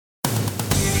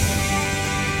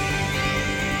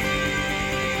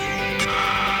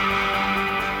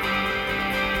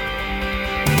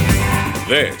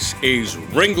This is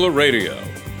Ringler Radio,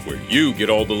 where you get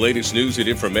all the latest news and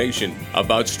information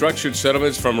about structured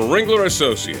settlements from Ringler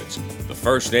Associates, the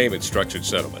first name in structured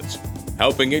settlements,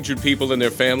 helping injured people and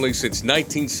their families since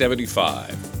 1975.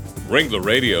 Ringler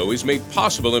Radio is made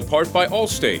possible in part by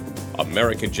Allstate,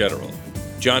 American General,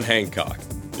 John Hancock,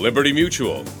 Liberty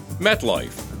Mutual,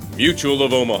 MetLife, Mutual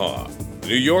of Omaha,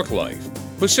 New York Life,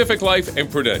 Pacific Life, and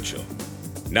Prudential.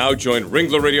 Now join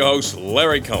Ringler Radio host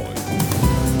Larry Cohen.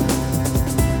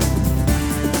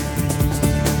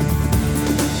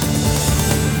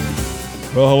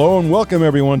 Well, hello and welcome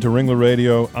everyone to Ringler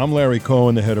Radio. I'm Larry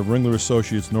Cohen, the head of Ringler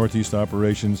Associates Northeast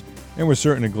Operations, and we're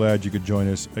certainly glad you could join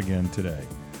us again today.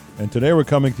 And today we're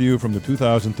coming to you from the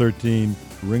 2013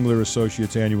 Ringler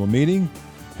Associates annual meeting,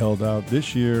 held out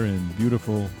this year in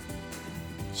beautiful,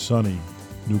 sunny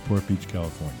Newport Beach,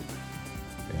 California.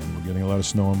 And we're getting a lot of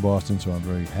snow in Boston, so I'm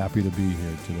very happy to be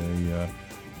here today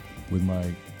with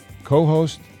my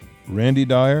co-host, Randy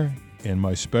Dyer, and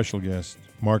my special guest,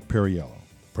 Mark Perriello,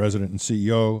 President and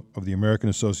CEO of the American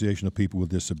Association of People with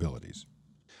Disabilities.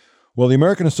 Well, the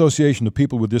American Association of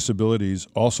People with Disabilities,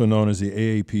 also known as the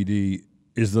AAPD,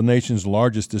 is the nation's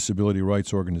largest disability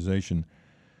rights organization,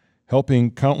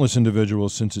 helping countless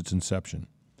individuals since its inception.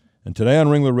 And today on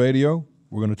Ringler Radio,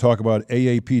 we're going to talk about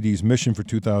AAPD's mission for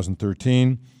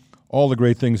 2013, all the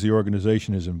great things the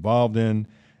organization is involved in,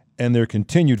 and their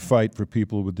continued fight for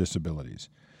people with disabilities.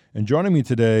 And joining me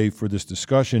today for this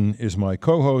discussion is my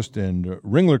co-host and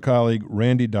Ringler colleague,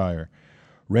 Randy Dyer.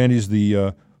 Randy's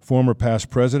the former past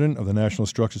president of the National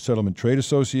Structured Settlement Trade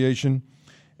Association,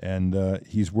 and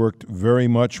he's worked very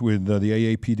much with the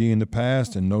AAPD in the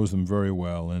past and knows them very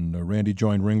well. And Randy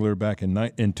joined Ringler back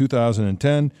in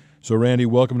 2010. So, Randy,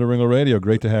 welcome to Ringler Radio.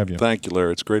 Great to have you. Thank you,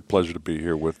 Larry. It's a great pleasure to be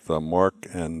here with Mark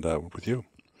and with you.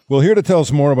 Well, here to tell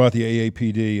us more about the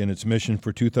AAPD and its mission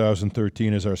for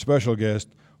 2013 is our special guest,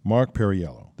 Mark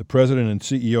Perriello, the president and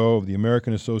CEO of the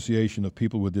American Association of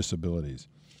People with Disabilities.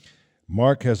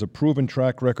 Mark has a proven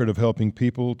track record of helping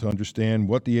people to understand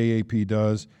what the AAP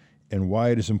does and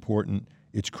why it is important.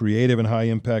 Its creative and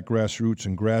high-impact grassroots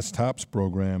and grass tops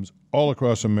programs all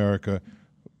across America.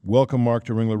 Welcome, Mark,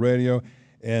 to Ringler Radio.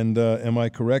 And am I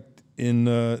correct in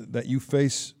that you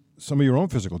face some of your own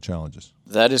physical challenges?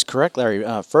 That is correct, Larry.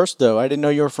 First, though, I didn't know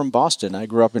you were from Boston. I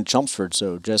grew up in Chelmsford,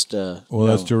 so just well,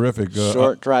 that's terrific.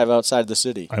 Short drive outside the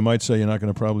city. I might say you're not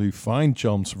going to probably find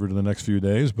Chelmsford in the next few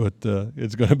days, but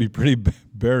it's going to be pretty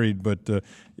buried. But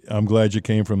I'm glad you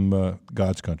came from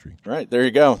God's country. Right, there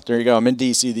you go. There you go. I'm in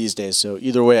D.C. these days, so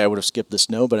either way, I would have skipped the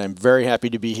snow. But I'm very happy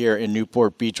to be here in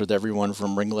Newport Beach with everyone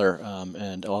from Ringler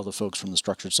and all the folks from the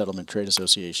Structured Settlement Trade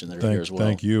Association that are here as well.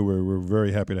 Thank you. We're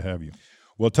very happy to have you.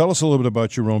 Well, tell us a little bit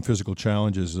about your own physical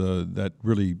challenges that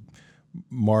really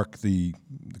mark the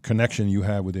connection you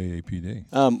have with AAPD.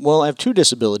 Well, I have two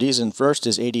disabilities, and first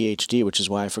is ADHD, which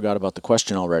is why I forgot about the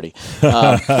question already.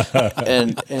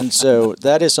 And so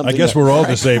that is something. I guess we're all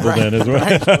disabled then, as well.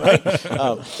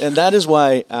 Right. And that is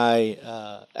why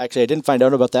I didn't find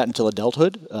out about that until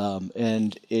adulthood.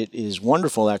 And it is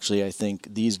wonderful, actually, I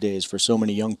think, these days for so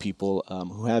many young people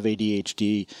who have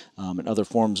ADHD and other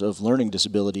forms of learning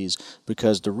disabilities,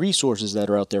 because the resources that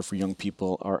are out there for young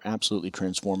people are absolutely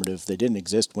transformative. They didn't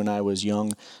exist when I was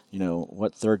young. You know,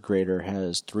 what third grader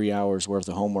has 3 hours worth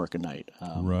of homework a night?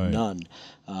 Right. None.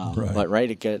 Right. But,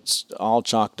 it gets all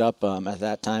chalked up at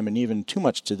that time, and even too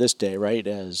much to this day, right,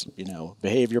 as,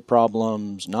 behavior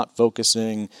problems, not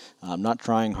focusing, not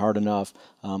trying hard enough,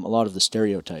 a lot of the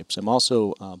stereotypes. I'm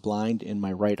also blind in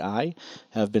my right eye,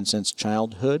 have been since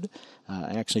childhood.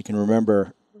 I actually can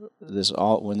remember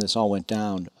when this all went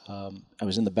down. I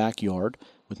was in the backyard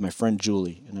with my friend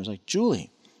Julie, and I was like, Julie,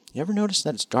 you ever notice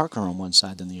that it's darker on one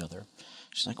side than the other?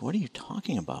 She's like, what are you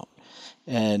talking about?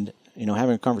 And,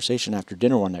 having a conversation after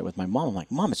dinner one night with my mom, I'm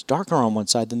like, Mom, it's darker on one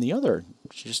side than the other.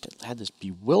 She just had this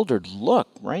bewildered look,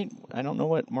 right? I don't know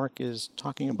what Mark is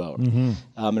talking about. Mm-hmm.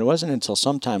 And it wasn't until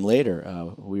sometime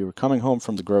later, we were coming home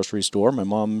from the grocery store. My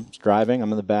mom's driving.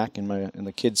 I'm in the back in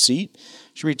the kid's seat.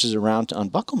 She reaches around to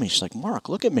unbuckle me. She's like, Mark,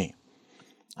 look at me.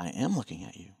 I am looking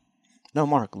at you. No,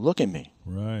 Mark, look at me.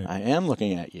 Right. I am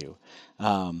looking at you.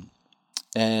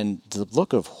 And the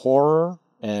look of horror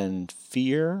and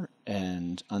fear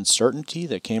and uncertainty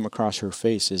that came across her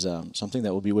face is something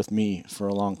that will be with me for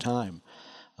a long time.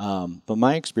 But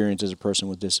my experience as a person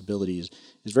with disabilities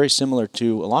is very similar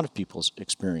to a lot of people's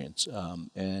experience,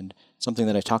 and something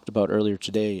that I talked about earlier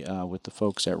today with the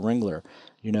folks at Ringler.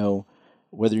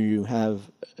 Whether you have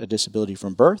a disability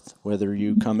from birth, whether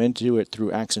you come into it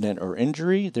through accident or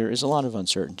injury, there is a lot of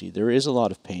uncertainty. There is a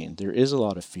lot of pain. There is a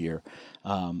lot of fear.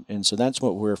 And so that's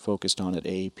what we're focused on at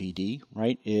AAPD,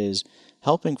 right, is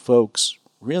helping folks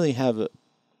really have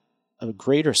a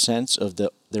greater sense of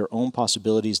their own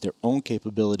possibilities, their own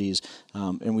capabilities,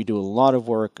 and we do a lot of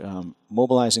work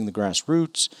mobilizing the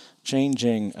grassroots,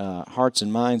 changing hearts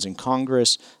and minds in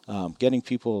Congress, getting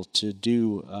people to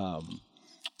do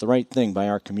the right thing by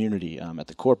our community. At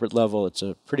the corporate level, it's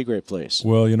a pretty great place.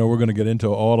 Well, we're going to get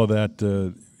into all of that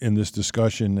in this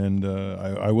discussion, and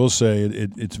I will say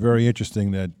it's very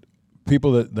interesting that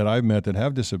people that I've met that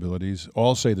have disabilities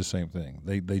all say the same thing.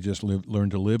 They just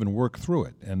learn to live and work through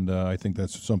it, and I think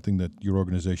that's something that your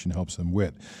organization helps them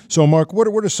with. So, Mark, what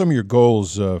are some of your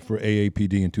goals for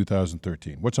AAPD in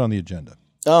 2013? What's on the agenda?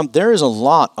 There is a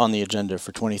lot on the agenda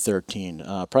for 2013,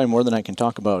 probably more than I can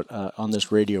talk about on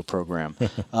this radio program.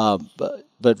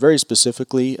 But very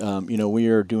specifically, we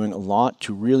are doing a lot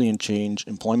to really change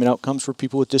employment outcomes for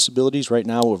people with disabilities. Right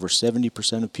now, over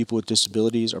 70% of people with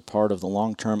disabilities are part of the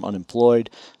long-term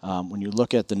unemployed. When you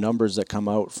look at the numbers that come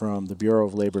out from the Bureau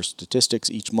of Labor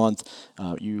Statistics each month,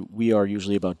 we are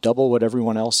usually about double what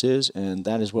everyone else is, and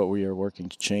that is what we are working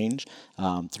to change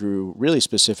through really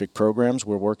specific programs.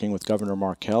 We're working with Governor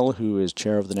Markell, who is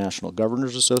chair of the National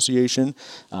Governors Association.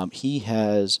 He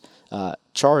has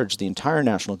charged the entire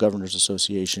National Governors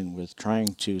Association with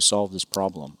trying to solve this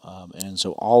problem. And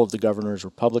so all of the governors,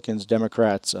 Republicans,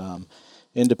 Democrats,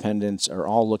 independents, are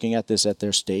all looking at this at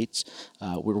their states.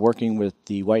 We're working with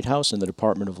the White House and the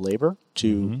Department of Labor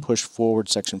to push forward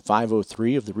Section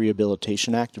 503 of the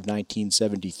Rehabilitation Act of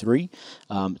 1973.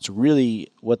 It's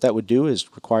really, what that would do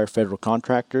is require federal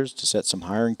contractors to set some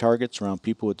hiring targets around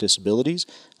people with disabilities,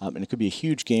 and it could be a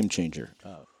huge game changer.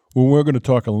 Well, we're going to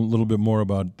talk a little bit more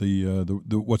about the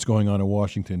what's going on in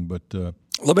Washington, but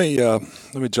let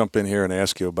me jump in here and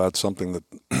ask you about something that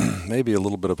may be a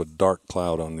little bit of a dark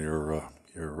cloud on your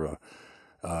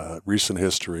recent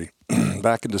history.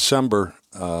 Back in December,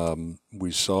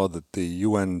 we saw that the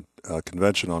UN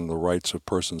Convention on the Rights of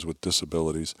Persons with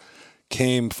Disabilities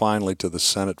came finally to the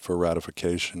Senate for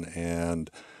ratification,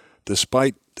 and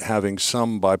despite having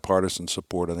some bipartisan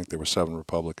support, I think there were 7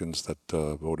 Republicans that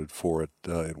voted for it,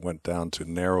 it went down to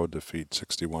narrow defeat,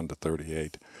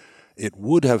 61-38. It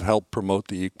would have helped promote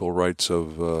the equal rights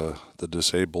of the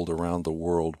disabled around the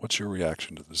world. What's your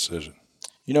reaction to the decision?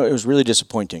 It was really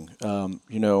disappointing.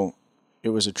 It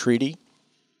was a treaty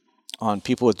on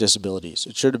people with disabilities.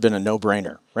 It should have been a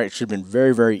no-brainer, right? It should have been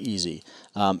very, very easy.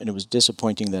 And it was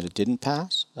disappointing that it didn't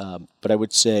pass. But I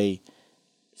would say,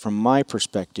 from my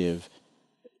perspective,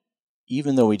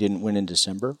 even though we didn't win in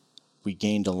December, we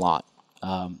gained a lot.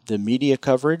 The media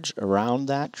coverage around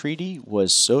that treaty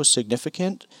was so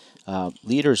significant.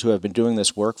 Leaders who have been doing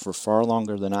this work for far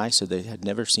longer than I said they had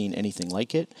never seen anything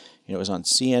like it. It was on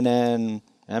CNN,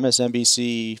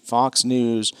 MSNBC, Fox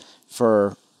News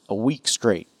for a week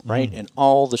straight, right? And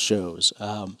all the shows.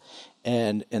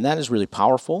 And that is really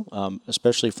powerful,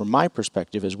 especially from my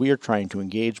perspective, as we are trying to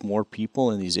engage more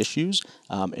people in these issues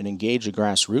and engage the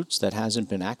grassroots that hasn't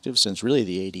been active since really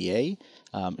the ADA.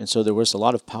 And so there was a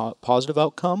lot of positive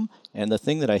outcome. And the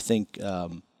thing that I think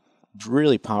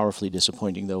really powerfully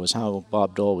disappointing, though, is how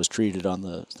Bob Dole was treated on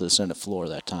the Senate floor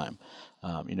that time.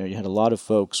 You had a lot of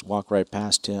folks walk right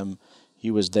past him. He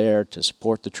was there to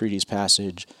support the treaty's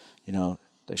passage.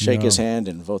 They shake his hand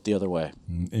and vote the other way.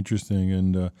 Interesting.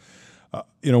 And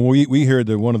we heard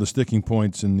that one of the sticking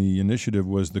points in the initiative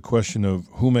was the question of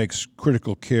who makes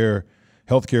critical care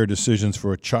healthcare decisions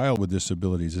for a child with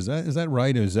disabilities. Is that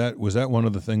right? Was that one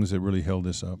of the things that really held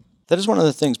this up? That is one of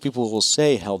the things people will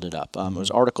say held it up. It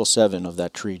was Article 7 of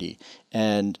that treaty.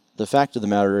 And the fact of the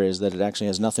matter is that it actually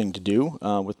has nothing to do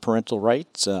with parental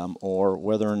rights or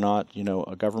whether or not,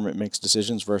 a government makes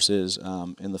decisions versus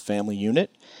in the family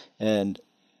unit. And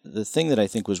the thing that I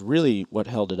think was really what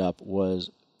held it up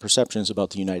was perceptions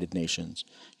about the United Nations.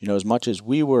 As much as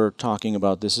we were talking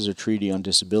about this is a treaty on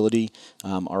disability,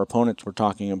 our opponents were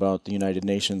talking about the United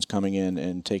Nations coming in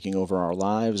and taking over our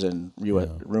lives and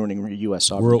ruining U.S.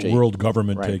 sovereignty. World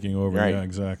government taking over, right. Yeah,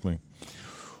 exactly.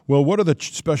 Well, what are the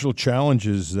special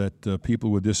challenges that people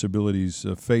with disabilities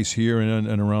face here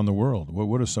and around the world?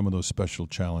 What are some of those special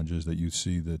challenges that you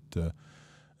see that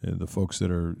the folks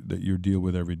that you deal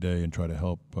with every day and try to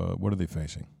help, what are they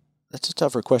facing? That's a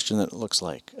tougher question than it looks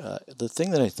like. The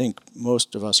thing that I think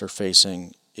most of us are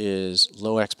facing is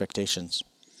low expectations,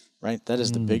 right? That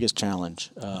is the biggest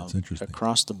challenge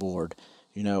across the board.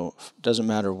 Doesn't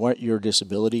matter what your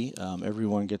disability,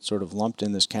 everyone gets sort of lumped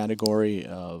in this category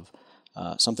of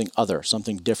something other,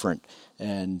 something different,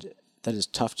 and that is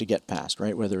tough to get past,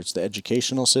 right? Whether it's the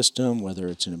educational system, whether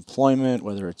it's in employment,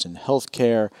 whether it's in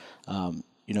healthcare,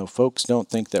 folks don't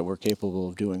think that we're capable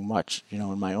of doing much.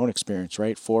 In my own experience,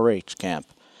 right? 4-H camp,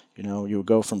 You would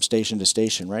go from station to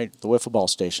station, right? The wiffle ball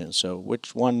station. So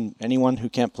which one, anyone who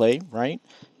can't play, right?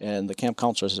 And the camp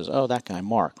counselor says, oh, that guy,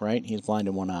 Mark, right? He's blind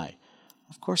in one eye.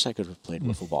 Of course I could have played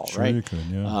wiffle ball, sure right? You could,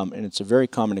 yeah. And it's a very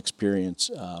common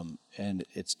experience, and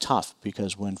it's tough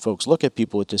because when folks look at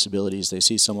people with disabilities, they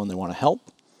see someone they want to help,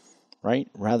 right?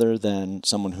 Rather than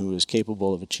someone who is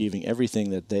capable of achieving everything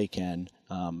that they can,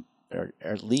 or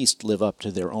at least live up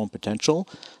to their own potential,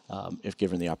 if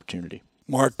given the opportunity.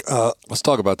 Mark, let's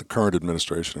talk about the current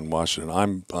administration in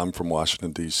Washington. I'm from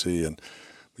Washington, D.C., and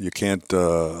you can't hit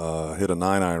a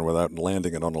 9-iron without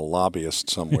landing it on a lobbyist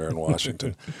somewhere in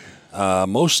Washington.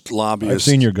 Most lobbyists...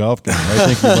 I've seen your golf game.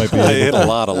 I think you might be able I hit a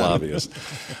lot of lobbyists.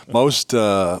 Most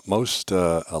lobbyists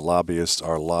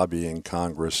are lobbying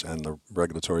Congress and the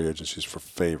regulatory agencies for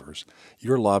favors.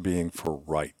 You're lobbying for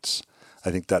rights. I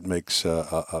think that makes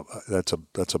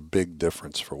that's a big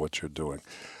difference for what you're doing.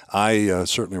 I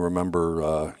certainly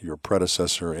remember your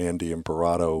predecessor, Andy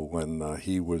Imperato, when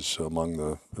he was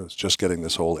just getting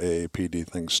this whole AAPD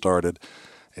thing started.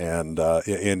 And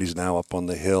Andy's now up on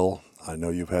the Hill. I know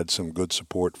you've had some good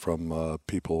support from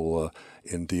people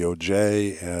in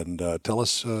DOJ. And tell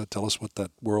us what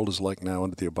that world is like now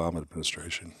under the Obama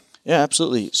administration. Yeah,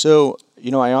 absolutely. So,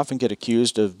 I often get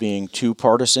accused of being too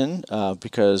partisan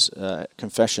because,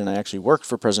 confession, I actually worked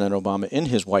for President Obama in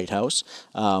his White House.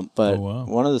 But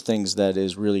one of the things that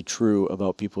is really true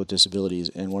about people with disabilities,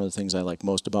 and one of the things I like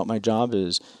most about my job,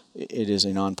 is it is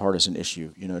a nonpartisan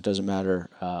issue. It doesn't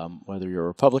matter whether you're a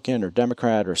Republican or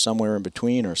Democrat or somewhere in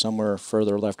between or somewhere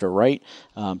further left or right.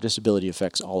 Disability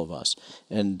affects all of us.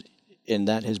 And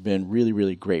that has been really,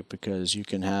 really great because you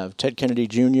can have Ted Kennedy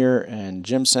Jr. and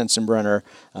Jim Sensenbrenner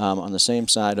on the same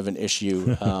side of an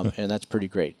issue, and that's pretty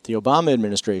great. The Obama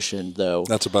administration, though...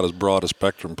 That's about as broad a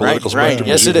spectrum, political spectrum.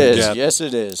 Yes, it is. Yes,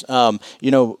 it is. The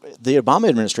Obama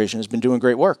administration has been doing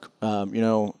great work.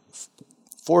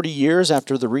 40 years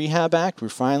after the Rehab Act, we're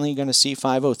finally going to see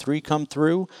 503 come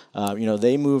through.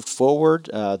 They moved forward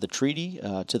the treaty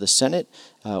to the Senate,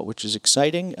 which is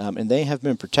exciting, and they have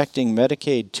been protecting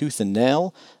Medicaid tooth and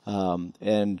nail.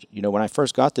 When I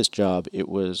first got this job,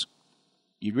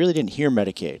 you really didn't hear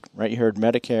Medicaid, right? You heard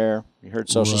Medicare, you heard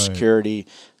Social Security,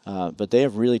 but they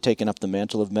have really taken up the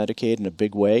mantle of Medicaid in a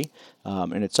big way,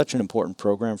 and it's such an important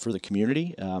program for the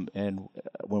community. And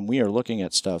when we are looking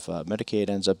at stuff, Medicaid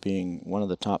ends up being one of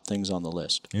the top things on the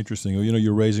list. Interesting.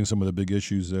 You're raising some of the big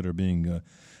issues that are being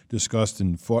discussed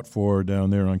and fought for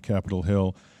down there on Capitol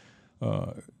Hill.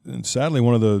 And sadly,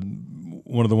 one of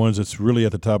the ones that's really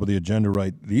at the top of the agenda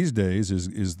right these days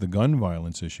is the gun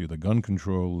violence issue, the gun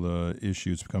control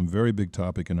issue. It's become a very big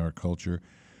topic in our culture.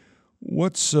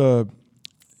 What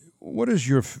is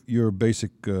your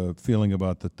basic feeling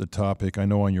about the topic? I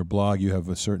know on your blog you have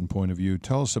a certain point of view.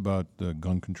 Tell us about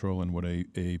gun control and what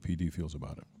AAPD feels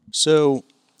about it. So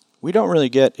we don't really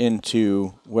get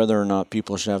into whether or not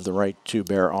people should have the right to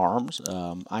bear arms.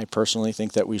 I personally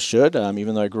think that we should,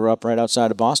 even though I grew up right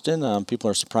outside of Boston. People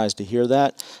are surprised to hear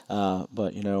that.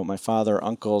 But, my father,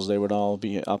 uncles, they would all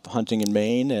be up hunting in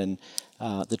Maine. And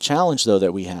the challenge, though,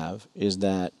 that we have is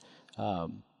that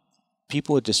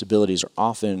people with disabilities are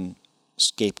often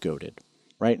scapegoated,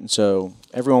 right? And so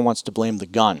everyone wants to blame the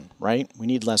gun, right? We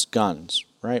need less guns,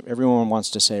 right? Everyone wants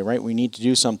to say, right, we need to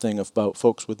do something about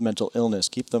folks with mental illness,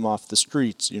 keep them off the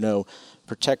streets,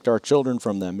 protect our children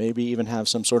from them, maybe even have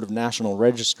some sort of national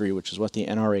registry, which is what the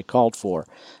NRA called for.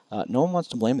 No one wants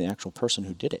to blame the actual person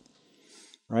who did it,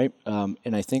 right?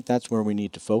 And I think that's where we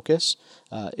need to focus.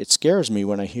 It scares me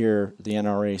when I hear the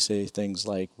NRA say things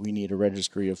like, we need a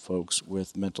registry of folks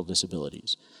with mental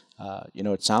disabilities.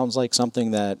 It sounds like something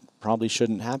that probably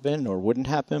shouldn't happen or wouldn't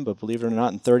happen, but believe it or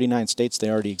not, in 39 states, they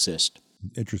already exist.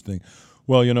 Interesting.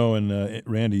 Well, and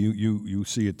Randy, you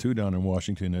see it too down in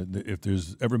Washington. If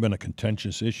there's ever been a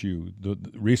contentious issue,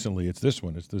 recently it's this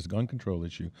one. It's this gun control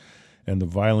issue and the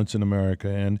violence in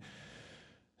America.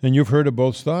 And you've heard of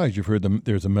both sides. You've heard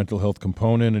there's a mental health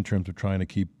component in terms of trying to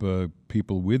keep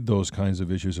people with those kinds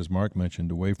of issues, as Mark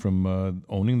mentioned, away from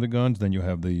owning the guns. Then you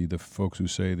have the folks who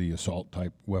say the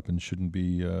assault-type weapons shouldn't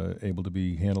be able to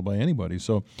be handled by anybody.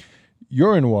 So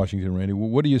you're in Washington, Randy.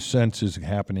 What do you sense is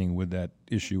happening with that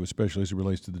issue, especially as it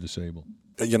relates to the disabled?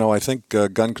 I think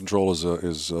gun control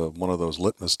is one of those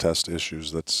litmus test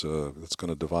issues that's going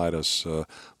to divide us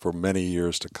for many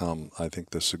years to come. I think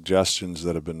the suggestions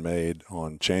that have been made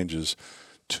on changes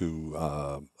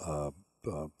to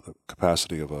the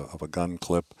capacity of a gun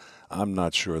clip, I'm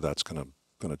not sure that's going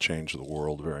to change the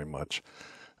world very much.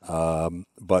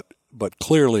 But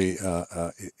clearly,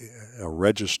 a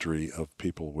registry of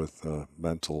people with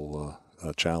mental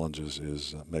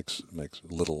challenges makes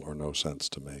little or no sense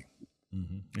to me.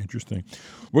 Interesting.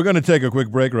 We're going to take a quick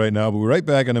break right now, but we're right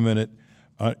back in a minute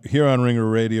here on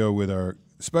Ringler Radio with our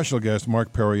special guest,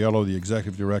 Mark Perriello, the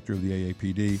Executive Director of the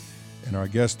AAPD, and our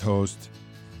guest host,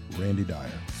 Randy Dyer.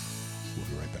 We'll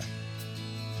be right back.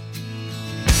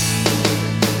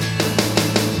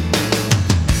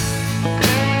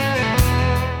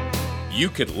 You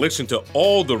can listen to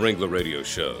all the Ringler Radio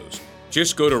shows.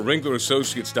 Just go to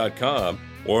ringlerassociates.com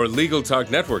or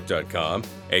LegalTalkNetwork.com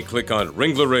and click on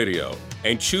Ringler Radio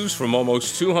and choose from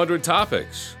almost 200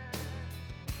 topics.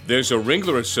 There's a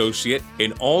Ringler Associate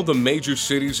in all the major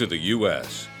cities of the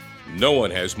U.S. No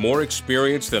one has more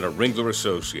experience than a Ringler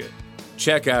Associate.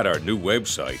 Check out our new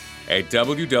website at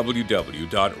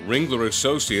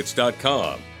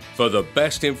www.ringlerassociates.com for the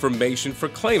best information for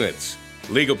claimants,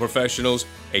 legal professionals,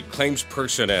 and claims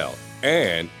personnel,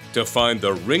 and to find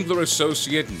the Ringler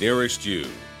Associate nearest you.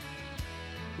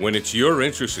 When it's your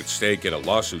interest at stake in a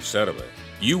lawsuit settlement,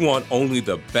 you want only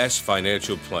the best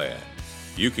financial plan.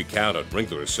 You can count on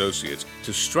Ringler Associates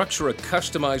to structure a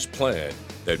customized plan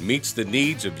that meets the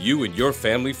needs of you and your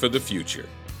family for the future.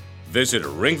 Visit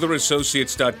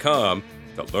ringlerassociates.com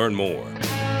to learn more.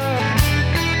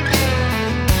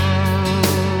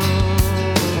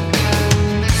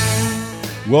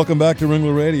 Welcome back to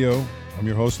Ringler Radio. I'm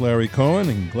your host, Larry Cohen,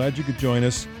 and glad you could join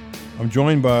us. I'm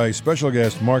joined by special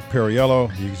guest Mark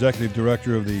Perriello, the Executive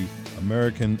Director of the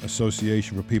American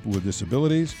Association for People with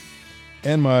Disabilities,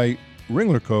 and my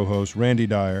Ringler co-host, Randy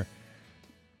Dyer.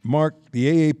 Mark,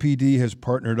 the AAPD has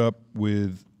partnered up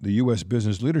with the U.S.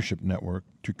 Business Leadership Network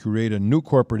to create a new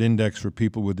corporate index for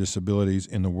people with disabilities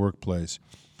in the workplace.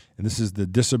 And this is the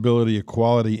Disability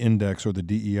Equality Index, or the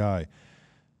DEI.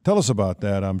 Tell us about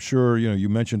that. I'm sure you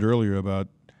mentioned earlier about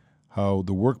how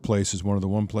the workplace is one of the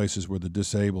places where the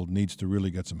disabled needs to really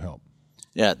get some help.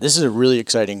 Yeah, this is a really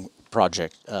exciting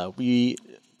project. We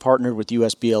partnered with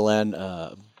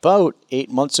USBLN about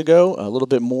 8 months ago, a little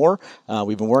bit more.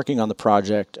 We've been working on the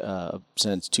project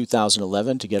since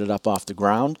 2011 to get it up off the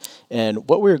ground. And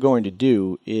what we're going to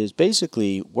do is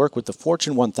basically work with the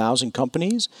Fortune 1000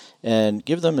 companies and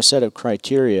give them a set of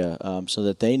criteria so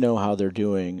that they know how they're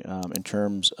doing in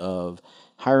terms of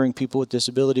hiring people with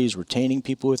disabilities, retaining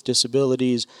people with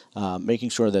disabilities, making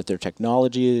sure that their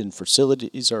technology and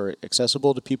facilities are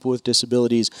accessible to people with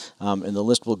disabilities, and the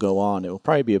list will go on. It will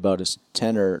probably be about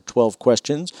 10 or 12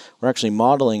 questions. We're actually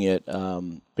modeling it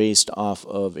based off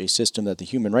of a system that the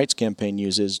Human Rights Campaign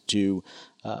uses to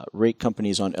rate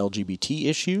companies on LGBT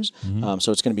issues.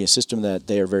 So it's going to be a system that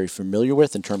they are very familiar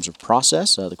with in terms of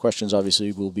process. The questions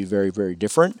obviously will be very, very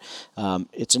different.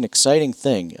 It's an exciting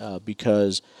thing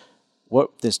because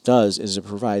what this does is it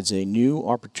provides a new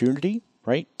opportunity,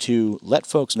 right, to let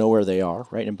folks know where they are,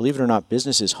 right? And believe it or not,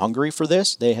 business is hungry for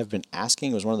this. They have been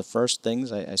asking. It was one of the first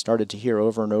things I started to hear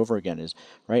over and over again is,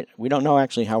 right, we don't know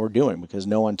actually how we're doing because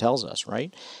no one tells us,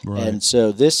 right? And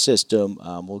so this system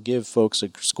will give folks a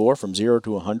score from 0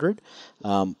 to 100,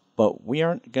 but we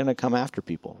aren't going to come after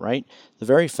people, right? The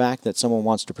very fact that someone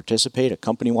wants to participate, a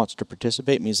company wants to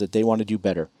participate, means that they want to do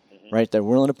better. Right, they're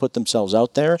willing to put themselves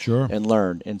out there and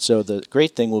learn. And so the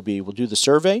great thing will be we'll do the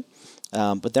survey,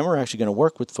 but then we're actually going to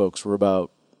work with folks for about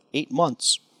 8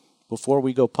 months before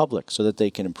we go public so that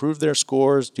they can improve their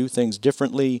scores, do things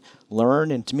differently,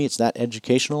 learn. And to me, it's that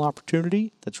educational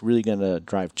opportunity that's really going to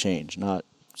drive change, not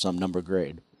some number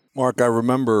grade. Mark, I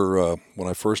remember when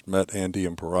I first met Andy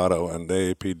Imperato, and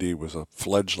AAPD was a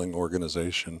fledgling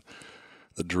organization,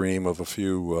 the dream of a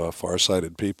few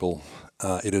far-sighted people.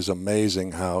 It is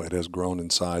amazing how it has grown in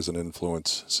size and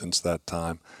influence since that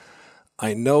time.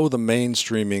 I know the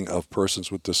mainstreaming of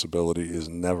persons with disability is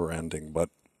never-ending, but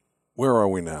where are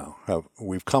we now?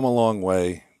 We've come a long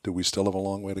way. Do we still have a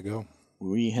long way to go?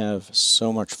 We have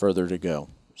so much further to go.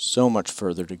 So much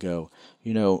further to go.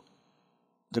 The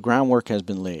groundwork has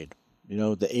been laid.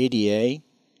 The ADA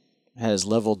has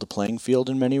leveled the playing field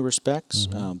in many respects,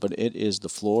 but it is the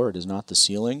floor, it is not the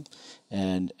ceiling.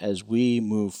 And as we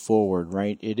move forward,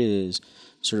 right, it is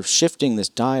sort of shifting this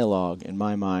dialogue in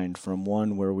my mind from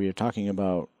one where we are talking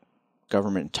about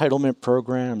government entitlement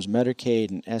programs, Medicaid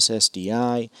and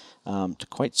SSDI, to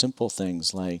quite simple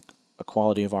things like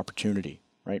equality of opportunity,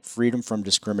 right, freedom from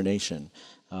discrimination,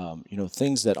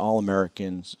 things that all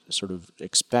Americans sort of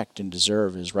expect and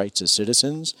deserve as rights as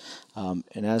citizens.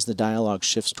 And as the dialogue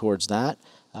shifts towards that,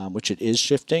 which it is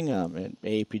shifting, and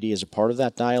AAPD is a part of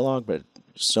that dialogue, but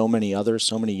so many others,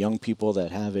 so many young people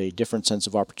that have a different sense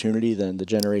of opportunity than the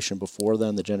generation before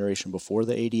them, the generation before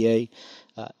the ADA,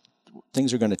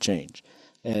 things are going to change.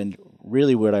 And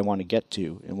really what I want to get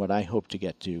to, and what I hope to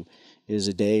get to, is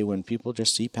a day when people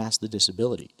just see past the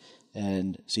disability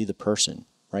and see the person.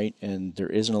 right? And there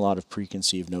isn't a lot of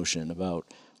preconceived notion about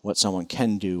what someone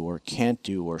can do or can't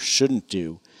do or shouldn't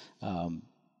do,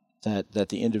 that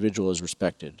the individual is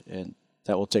respected. And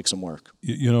that will take some work.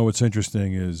 You know, what's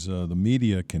interesting is the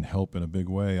media can help in a big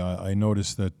way. I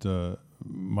noticed that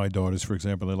my daughters, for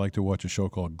example, they like to watch a show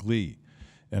called Glee.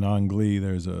 And on Glee,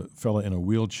 there's a fella in a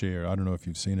wheelchair, I don't know if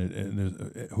you've seen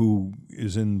it, who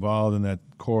is involved in that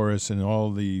chorus and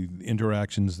all the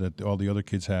interactions that all the other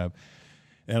kids have.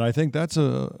 And I think that's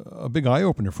a big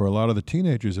eye-opener for a lot of the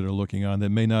teenagers that are looking on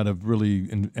that may not have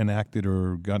really enacted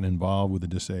or gotten involved with the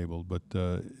disabled. But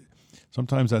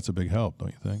sometimes that's a big help,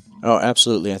 don't you think? Oh,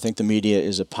 absolutely. I think the media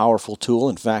is a powerful tool.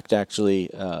 In fact, actually,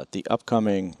 the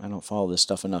upcoming, I don't follow this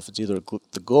stuff enough, it's either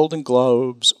the Golden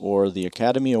Globes or the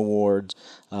Academy Awards.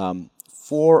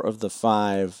 4 of the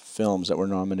 5 films that were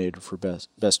nominated for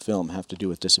Best Film have to do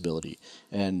with disability.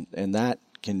 And that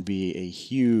can be a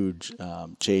huge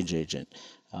change agent,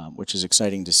 which is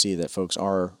exciting to see that folks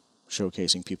are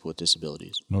showcasing people with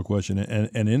disabilities. No question.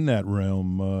 And in that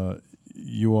realm,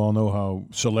 you all know how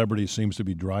celebrity seems to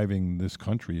be driving this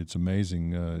country. It's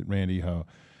amazing, Randy, how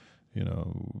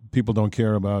people don't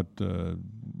care about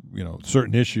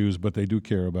certain issues, but they do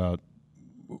care about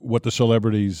what the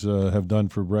celebrities have done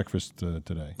for breakfast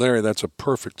today. Larry, that's a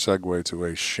perfect segue to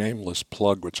a shameless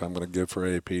plug, which I'm going to give for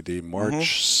AAPD.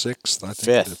 March 6th, I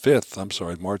think.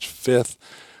 5th. March 5th.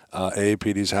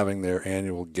 AAPD is having their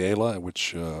annual gala,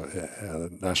 which the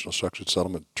National Structured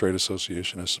Settlement Trade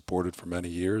Association has supported for many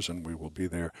years, and we will be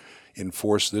there in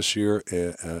force this year.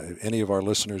 If any of our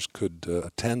listeners could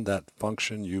attend that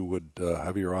function, you would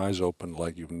have your eyes open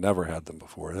like you've never had them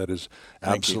before. That is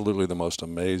absolutely the most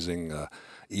amazing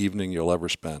evening you'll ever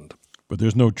spend. But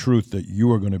there's no truth that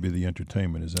you are going to be the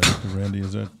entertainment. Is that, Randy?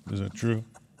 Is that true?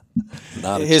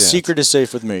 Not a His chance. secret is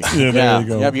safe with me. Yeah, there you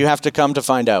go. Yep, you have to come to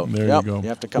find out. There you go. You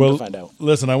have to come to find out.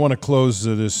 Listen, I want to close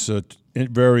this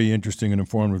very interesting and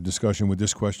informative discussion with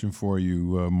this question for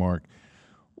you, Mark.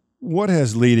 What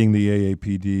has leading the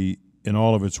AAPD in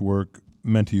all of its work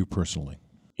meant to you personally?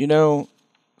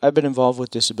 I've been involved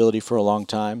with disability for a long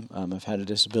time. I've had a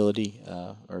disability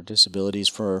or disabilities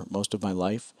for most of my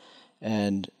life,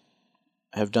 and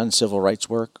have done civil rights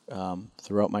work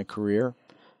throughout my career.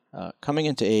 Coming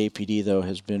into AAPD, though,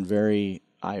 has been very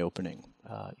eye-opening.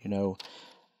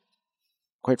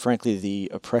 Quite frankly, the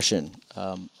oppression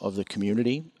of the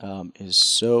community is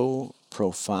so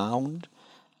profound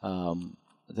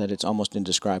that it's almost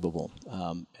indescribable.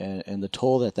 And the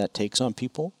toll that takes on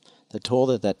people, the toll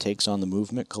that takes on the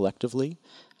movement collectively,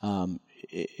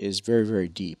 is very, very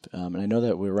deep. And I know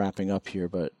that we're wrapping up here,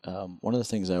 but one of the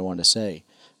things I want to say,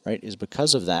 right, is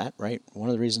because of that, right, one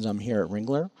of the reasons I'm here at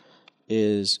Ringler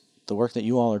is the work that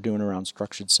you all are doing around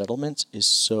structured settlements is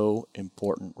so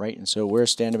important, right? And so we're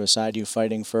standing beside you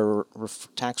fighting for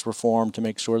tax reform to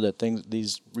make sure that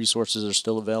these resources are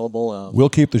still available. We'll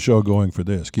keep the show going for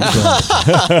this. Keep going.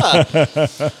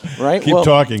 Right? Keep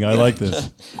talking. I like this.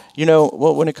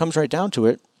 When it comes right down to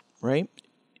it, right,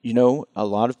 a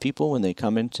lot of people, when they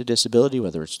come into disability,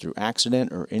 whether it's through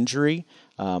accident or injury,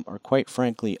 are quite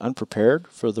frankly unprepared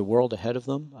for the world ahead of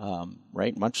them,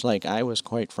 right? Much like I was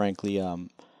quite frankly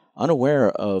unaware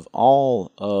of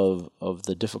all of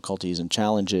the difficulties and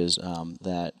challenges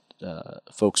that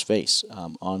folks face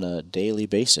on a daily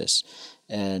basis.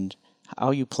 And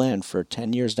how you plan for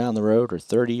 10 years down the road or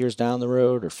 30 years down the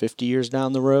road or 50 years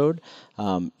down the road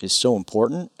is so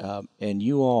important. And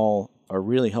you all are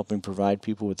really helping provide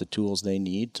people with the tools they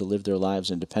need to live their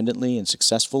lives independently and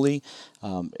successfully.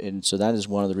 And so that is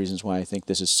one of the reasons why I think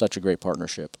this is such a great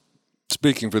partnership.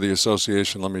 Speaking for the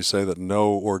association, let me say that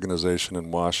no organization in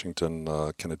Washington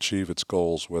can achieve its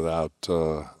goals without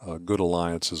good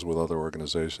alliances with other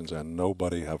organizations, and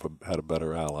nobody had a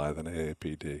better ally than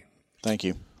AAPD. Thank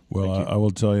you. Well, I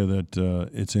will tell you that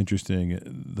it's interesting.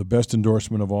 The best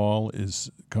endorsement of all is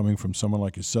coming from someone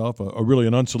like yourself, a really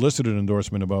an unsolicited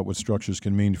endorsement about what structures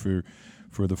can mean for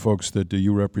the folks that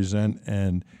you represent.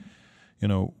 And,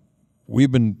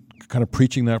 we've been kind of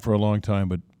preaching that for a long time,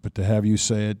 but to have you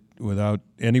say it without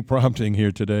any prompting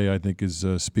here today, I think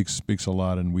speaks a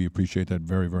lot, and we appreciate that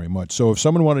very, very much. So if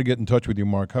someone wanted to get in touch with you,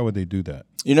 Mark, how would they do that?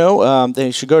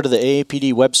 They should go to the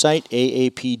AAPD website,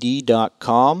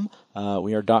 aapd.com.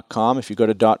 We are .com. If you go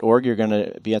to .org, you're going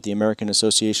to be at the American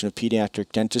Association of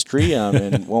Pediatric Dentistry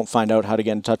and won't find out how to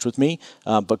get in touch with me.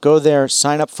 But go there,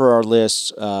 sign up for our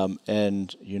lists,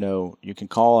 and you can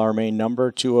call our main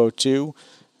number,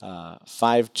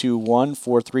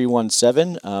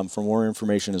 202-521-4317 for more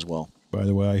information as well. By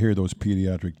the way, I hear those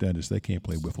pediatric dentists, they can't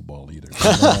play wiffle ball either.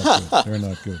 They're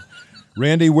not good.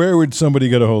 Randy, where would somebody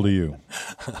get a hold of you?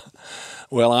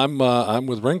 Well, I'm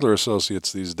with Ringler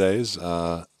Associates these days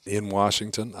in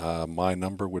Washington. My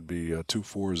number would be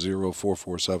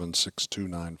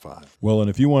 240-447-6295. Well, and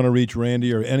if you want to reach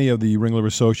Randy or any of the Ringler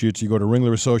Associates, you go to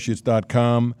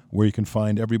ringlerassociates.com, where you can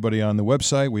find everybody on the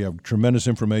website. We have tremendous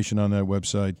information on that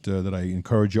website that I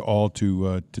encourage you all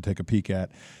to take a peek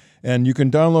at. And you can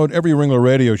download every Ringler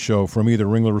Radio show from either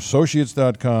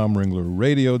ringlerassociates.com,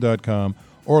 ringlerradio.com,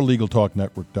 or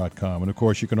LegalTalkNetwork.com. And, of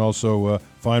course, you can also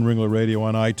find Ringler Radio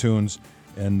on iTunes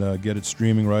and get it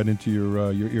streaming right into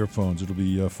your earphones. It'll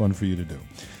be fun for you to do.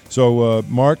 So,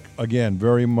 Mark, again,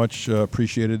 very much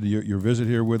appreciated your visit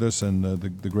here with us and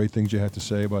the great things you had to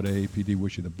say about AAPD.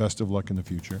 Wish you the best of luck in the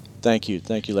future. Thank you.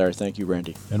 Thank you, Larry. Thank you,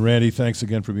 Randy. And, Randy, thanks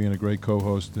again for being a great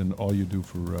co-host and all you do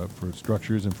for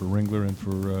Structures and for Ringler and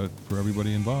for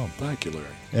everybody involved. Thank you, Larry.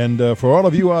 And for all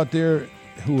of you out there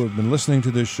who have been listening to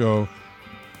this show,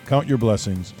 count your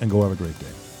blessings and go have a great day.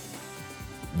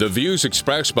 The views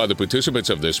expressed by the participants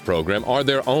of this program are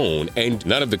their own, and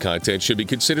none of the content should be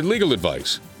considered legal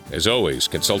advice. As always,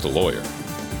 consult a lawyer.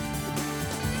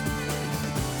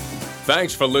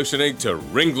 Thanks for listening to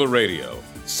Ringler Radio,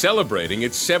 celebrating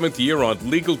its 7th year on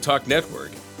Legal Talk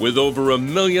Network with over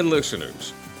 1 million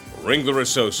listeners. Ringler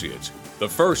Associates, the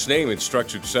first name in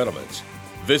structured settlements.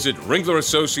 Visit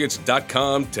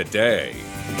ringlerassociates.com today.